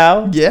there. Yeah,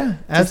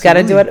 absolutely. Just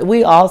gotta do it.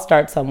 We all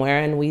start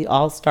somewhere, and we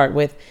all start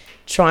with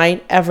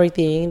trying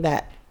everything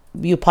that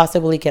you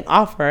possibly can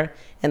offer,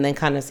 and then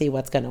kind of see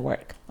what's gonna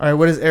work. All right,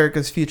 what does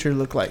Erika's future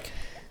look like?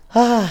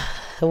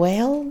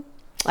 Well,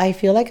 I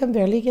feel like I'm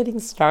barely getting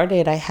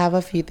started. I have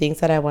a few things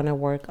that I want to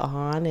work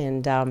on,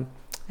 and I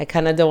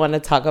kind of don't want to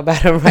talk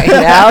about them right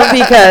now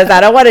because I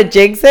don't want to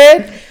jinx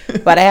it.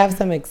 But I have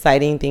some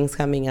exciting things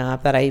coming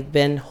up that I've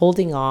been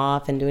holding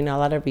off and doing a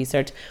lot of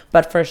research.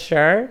 But for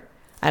sure,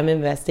 I'm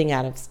investing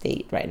out of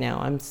state right now.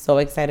 I'm so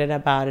excited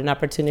about an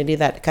opportunity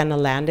that kind of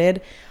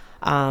landed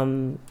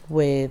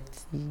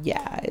it's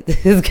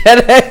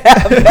gonna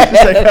happen.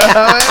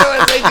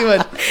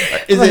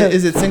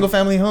 Is it single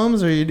family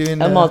homes, or are you doing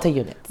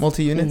multi-units?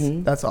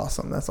 Multi-units. That's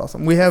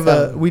awesome. We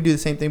have we do the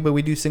same thing, but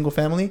we do single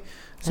family.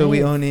 So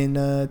we own in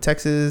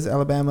Texas,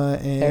 Alabama,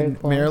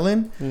 and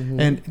Maryland,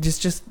 and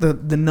just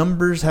the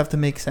numbers have to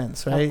make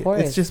sense, right?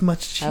 It's just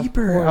much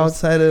cheaper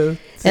outside of.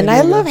 San Diego.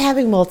 I love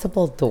having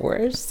multiple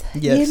doors.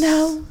 Yes,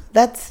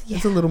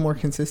 it's a little more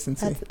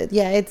consistency.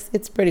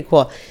 It's pretty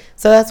cool.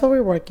 So that's what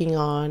we're working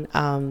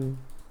on.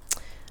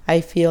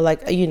 I feel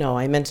like,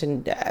 I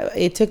mentioned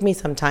it took me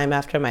some time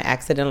after my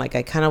accident. Like,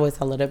 I kind of was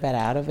a little bit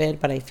out of it,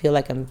 but I feel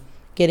like I'm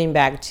getting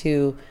back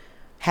to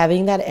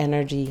having that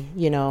energy,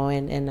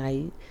 and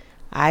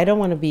I don't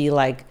want to be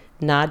like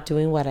not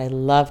doing what I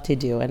love to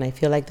do. And I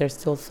feel like there's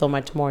still so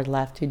much more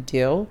left to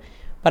do,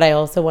 but I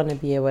also want to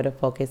be able to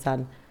focus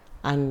on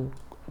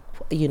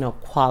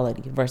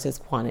quality versus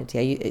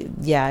quantity.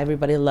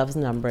 Everybody loves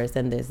numbers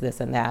and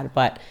this and that,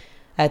 but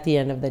at the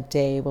end of the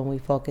day, when we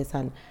focus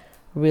on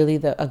really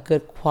a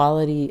good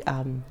quality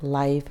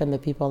life and the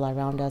people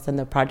around us and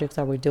the projects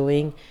that we're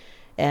doing,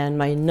 and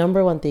my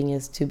number one thing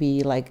is to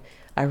be like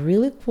a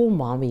really cool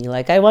mommy.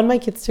 Like, I want my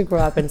kids to grow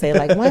up and say,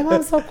 like, my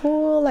mom's so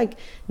cool. Like,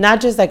 not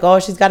just like, oh,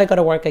 she's got to go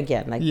to work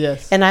again. Like,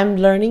 yes. And I'm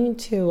learning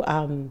to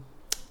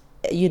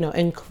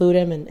include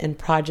them in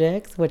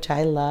projects, which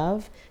I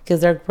love, because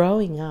they're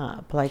growing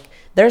up. Like,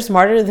 they're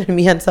smarter than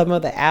me on some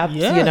of the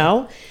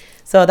apps,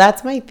 So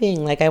that's my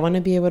thing. Like, I want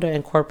to be able to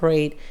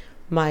incorporate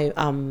my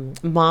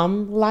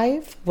mom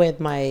life with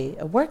my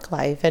work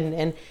life,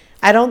 and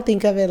I don't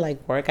think of it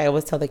like work. I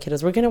always tell the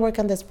kiddos, we're going to work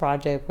on this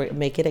project,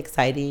 make it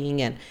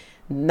exciting, and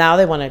now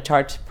they want to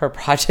charge per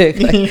project.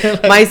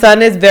 Like, my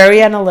son is very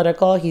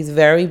analytical. He's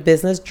very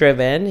business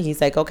driven.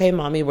 He's like, okay,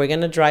 mommy, we're going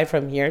to drive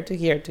from here to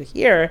here to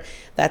here.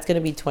 That's going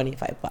to be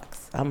 $25.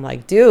 I'm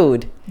like,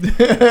 dude, I'm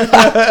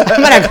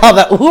going to call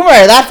the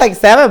Uber. That's like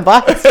 $7,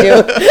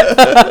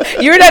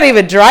 dude. You're not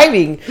even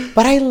driving.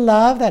 But I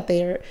love that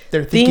they're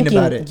thinking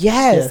about it.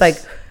 Yes. Like,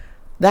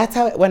 that's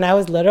how, when I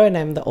was little, and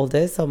I'm the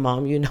oldest, so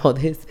mom, you know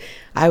this,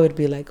 I would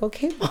be like,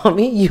 okay,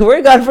 mommy, you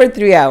were gone for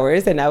 3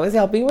 hours and I was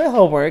helping with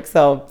homework.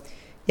 So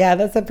yeah,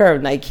 that's a pair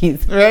of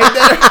Nikes. Right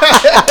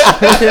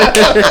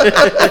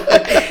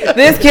there.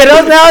 This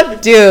kiddos now,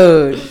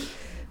 dude,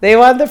 they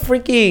want the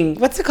freaking,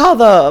 what's it called?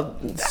 The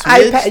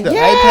Switch, iPad.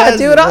 iPads,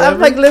 dude. I'm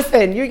like,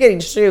 listen, you're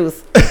getting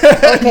shoes.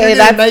 Okay,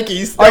 that's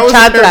Nikes. Or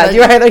chanclas.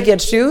 You either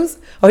get shoes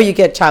or you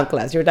get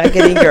chanclas. You're not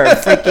getting your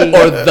freaking.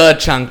 Or the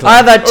chanclas.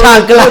 Or the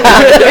chanclas.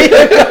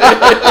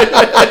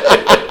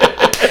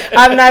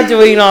 I'm not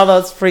doing all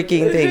those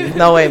freaking things.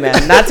 No way,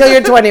 man. Not till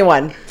you're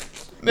 21.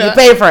 You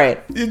pay for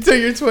it. Until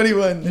you're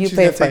 21. You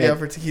pay for it. Out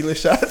for tequila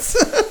shots.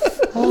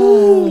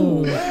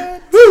 Oh.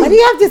 Why do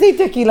you have to say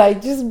tequila?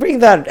 Just bring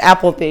that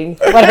apple thing.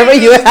 Whatever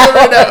you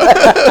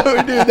have.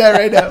 We're doing that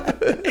right now.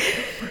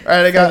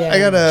 All right, I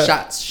got a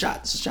shots.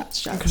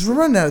 Because we're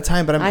running out of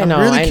time, but I'm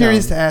really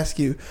curious to ask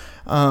you.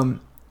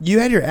 You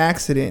had your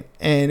accident,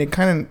 and it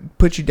kind of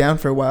put you down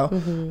for a while.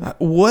 Mm-hmm.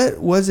 What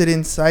was it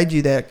inside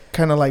you that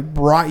kind of like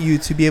brought you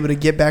to be able to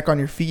get back on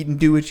your feet and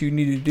do what you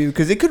needed to do?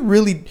 Because it could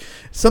really,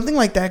 something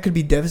like that could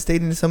be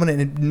devastating to someone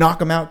and knock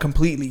them out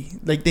completely.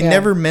 Like they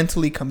never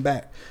mentally come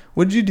back.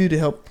 What did you do to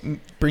help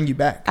bring you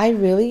back? I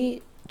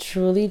really,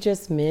 truly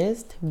just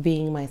missed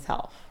being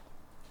myself.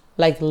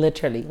 Like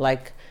literally,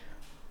 like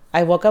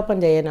I woke up one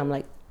day and I'm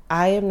like,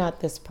 I am not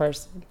this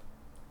person.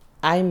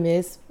 I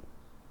miss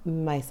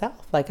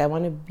myself. Like, I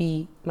want to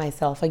be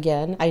myself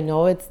again. I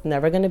know it's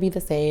never going to be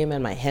the same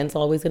and my hand's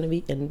always going to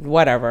be in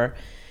whatever.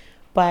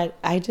 But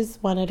I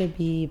just wanted to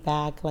be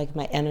back, like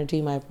my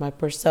energy, my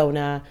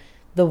persona,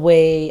 the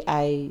way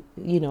I,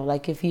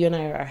 like if you and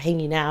I are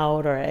hanging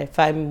out or if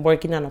I'm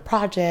working on a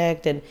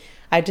project, and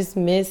I just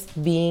miss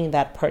being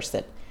that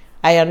person.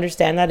 I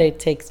understand that it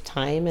takes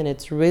time and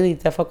it's really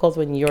difficult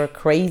when you're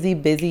crazy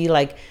busy.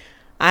 Like,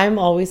 I'm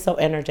always so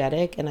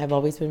energetic and I've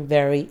always been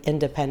very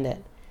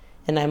independent.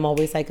 And I'm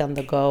always like on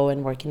the go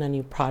and working on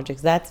new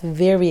projects. That's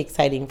very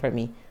exciting for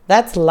me.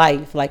 That's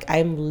life. Like,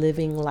 I'm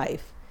living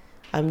life.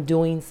 I'm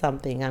doing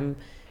something. I'm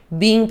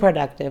being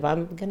productive.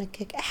 I'm going to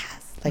kick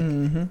ass. Like,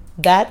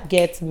 that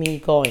gets me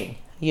going,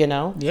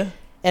 Yeah.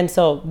 And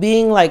so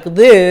being like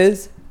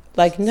this,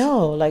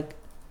 no,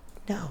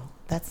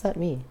 that's not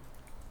me.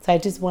 So I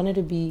just wanted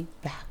to be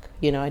back,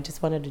 I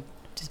just wanted to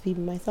just be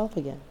myself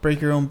again. Break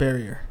your own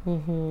barrier.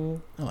 Mm-hmm.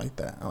 I like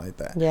that.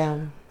 Yeah.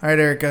 All right,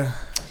 Erika.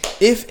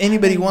 If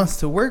anybody wants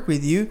to work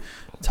with you,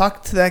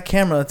 talk to that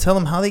camera. Tell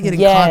them how they get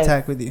in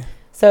contact with you.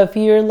 So if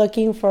you're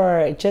looking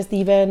for just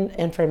even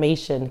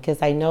information,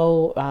 because I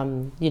know,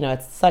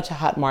 it's such a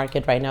hot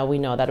market right now. We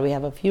know that we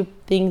have a few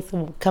things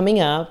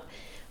coming up.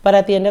 But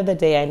at the end of the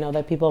day, I know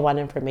that people want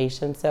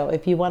information. So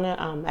if you want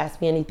to ask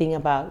me anything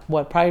about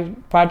what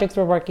projects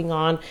we're working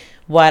on,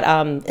 what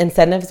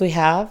incentives we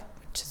have,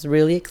 which is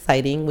really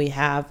exciting. We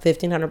have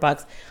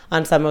 $1,500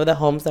 on some of the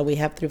homes that we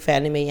have through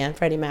Fannie Mae and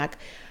Freddie Mac.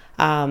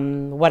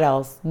 What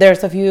else?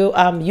 There's a few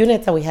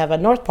units that we have at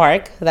North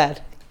Park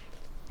that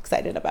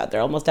excited about.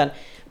 They're almost done.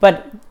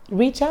 But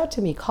reach out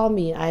to me. Call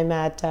me. I'm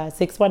at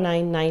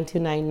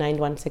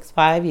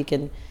 619-929-9165. You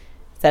can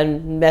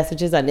send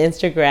messages on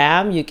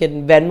Instagram. You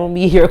can Venmo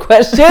me your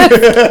questions.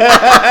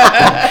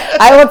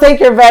 I will take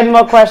your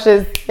Venmo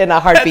questions in a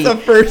heartbeat. That's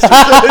a first.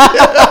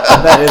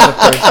 That is a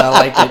first. I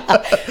like it.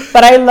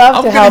 But I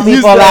love to help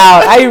people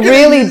out. I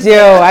really do.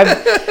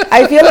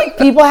 I feel like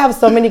people have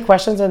so many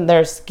questions and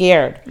they're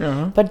scared.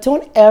 But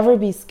don't ever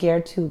be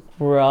scared to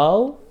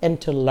grow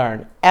and to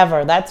learn.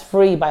 Ever. That's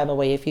free, by the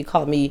way, if you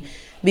call me.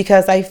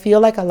 Because I feel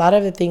like a lot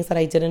of the things that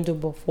I didn't do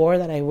before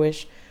that I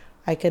wish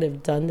I could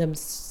have done them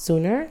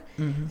sooner,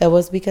 it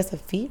was because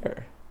of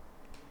fear.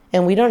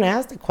 And we don't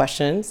ask the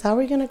questions, how are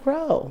we going to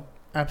grow?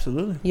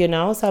 Absolutely.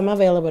 So I'm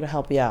available to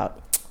help you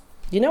out.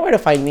 You know where to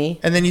find me.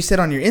 And then you said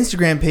on your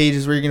Instagram page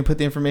is where you're going to put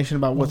the information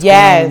about what's going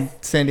on in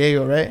San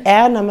Diego, right?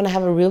 And I'm going to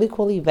have a really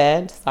cool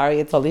event. Sorry,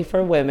 it's only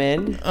for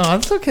women. Oh,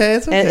 it's okay.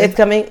 It's okay. And it's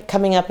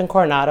coming up in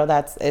Coronado.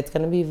 It's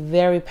going to be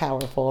very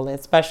powerful,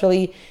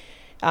 especially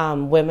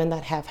women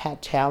that have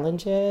had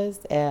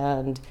challenges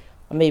and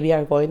maybe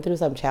are going through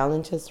some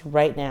challenges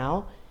right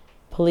now.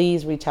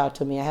 Please reach out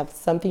to me. I have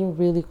something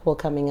really cool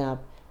coming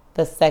up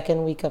the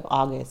second week of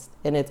August,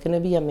 and it's going to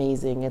be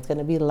amazing. It's going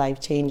to be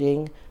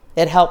life-changing.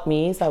 It helped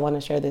me, so I want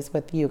to share this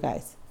with you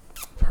guys.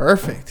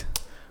 Perfect.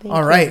 Thank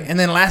All you. right. And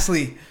then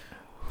lastly,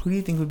 who do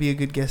you think would be a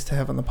good guest to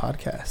have on the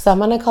podcast? So I'm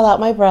going to call out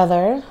my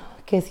brother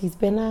because he's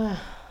been on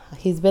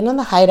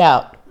the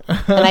hideout, and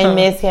I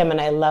miss him,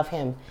 and I love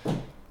him.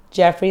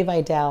 Jeffrey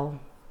Vidal,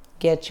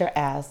 get your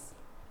ass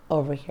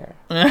over here.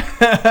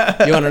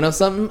 You want to know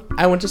something?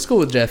 I went to school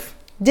with Jeff.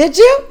 Did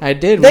you? I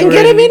did. Then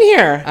get him in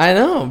here. I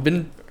know.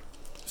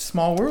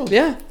 Small world.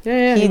 Yeah.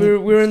 We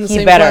were in the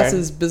same better.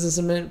 classes, business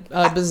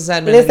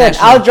admin. Listen,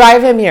 I'll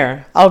drive him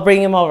here. I'll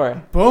bring him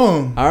over.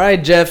 Boom. All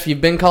right, Jeff,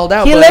 you've been called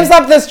out. He buddy. lives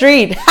up the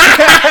street.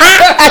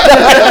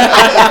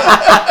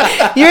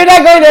 You're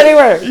not going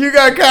anywhere. You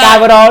got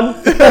caught.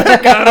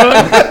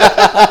 Cabrón.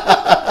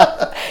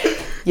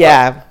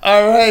 Yeah.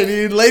 All right,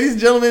 dude. Ladies and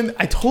gentlemen,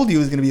 I told you it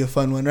was going to be a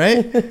fun one,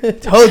 right?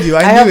 Told you.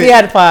 I knew hope it. you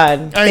had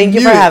fun. Thank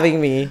you for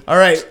having me. All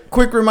right.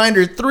 Quick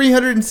reminder,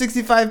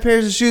 365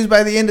 pairs of shoes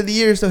by the end of the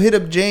year. So hit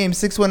up James,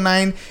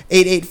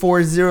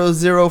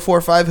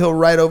 619-884-0045. He'll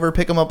ride over,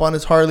 pick him up on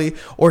his Harley,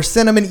 or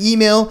send him an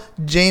email,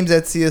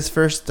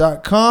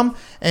 james@csfirst.com.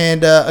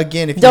 And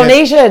again, if you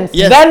donations,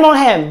 yes. Venmo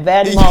him.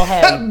 Venmo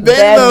him.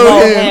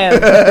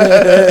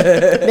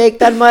 Make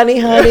that money,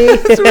 honey.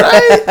 That's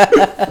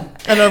right.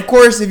 And of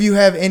course, if you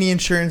have any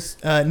insurance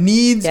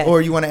needs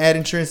or you want to add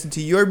insurance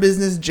into your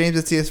business,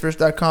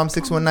 james@csfirst.com,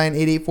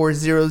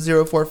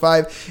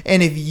 619-884-0045.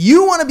 And if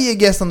you want to be a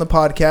guest on the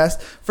podcast,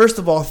 first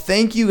of all,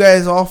 thank you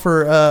guys all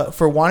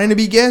for wanting to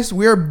be guests.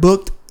 We are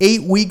booked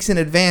 8 weeks in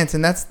advance,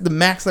 and that's the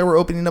max that we're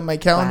opening up my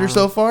calendar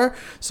so far.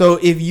 So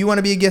if you want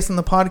to be a guest on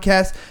the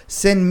podcast,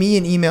 send me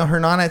an email,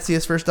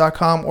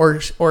 hernan@csfirst.com,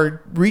 or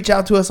reach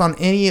out to us on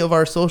any of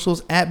our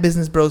socials at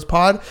Business Bros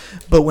Pod.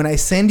 But when I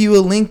send you a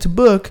link to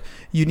book,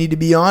 you need to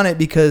be on it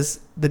because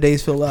the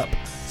days fill up.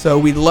 So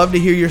we'd love to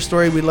hear your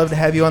story. We'd love to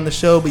have you on the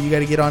show, but you got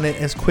to get on it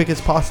as quick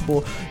as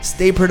possible.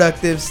 Stay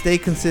productive, stay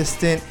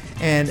consistent,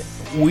 and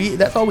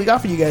that's all we got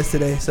for you guys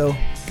today. So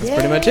that's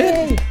pretty much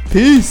it.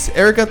 Peace.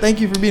 Erika,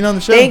 thank you for being on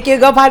the show. Thank you.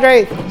 Go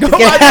Padres. Go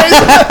Padres.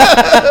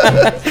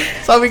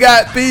 That's all we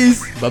got.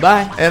 Peace.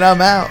 Bye-bye. And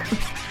I'm out.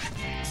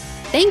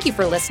 Thank you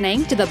for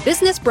listening to the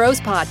Business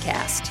Bros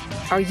Podcast.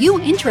 Are you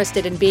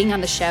interested in being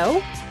on the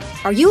show?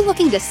 Are you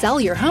looking to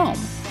sell your home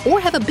or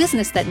have a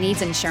business that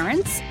needs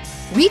insurance?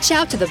 Reach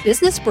out to the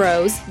Business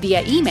Bros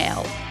via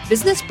email,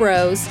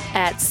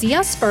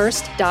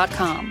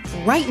 businessbros@seeusfirst.com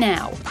right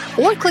now,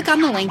 or click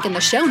on the link in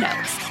the show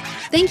notes.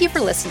 Thank you for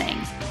listening.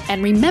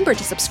 And remember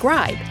to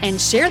subscribe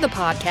and share the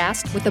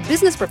podcast with the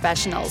business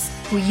professionals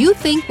who you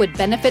think would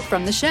benefit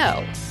from the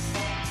show.